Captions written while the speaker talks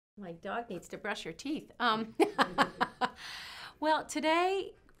My dog needs to brush her teeth. Well,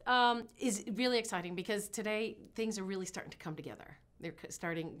 today is really exciting because today things are really starting to come together.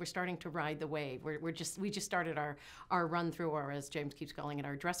 We're starting to ride the wave. We just started our run through, or as James keeps calling it,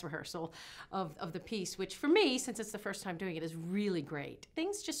 our dress rehearsal of the piece, which for me, since it's the first time doing it, is really great.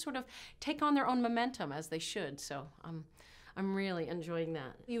 Things just sort of take on their own momentum, as they should. So I'm really enjoying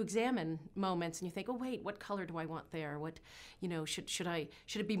that. You examine moments and you think, oh wait, what color do I want there? What, should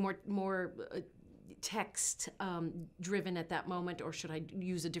it be more text driven at that moment, or should I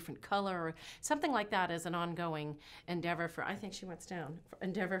use a different color or something like that as an ongoing endeavor for, I think she went down,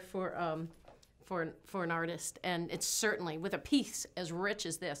 endeavor for an artist. And it's certainly with a piece as rich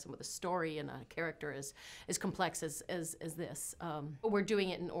as this, and with a story and a character as complex as this, we're doing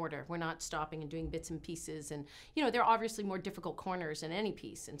it in order. We're not stopping and doing bits and pieces, and there are obviously more difficult corners in any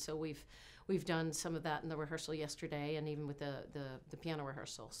piece, and so we've done some of that in the rehearsal yesterday, and even with the piano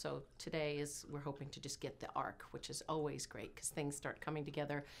rehearsal. So today we're hoping to just get the arc, which is always great because things start coming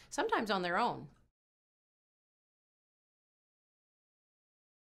together sometimes on their own.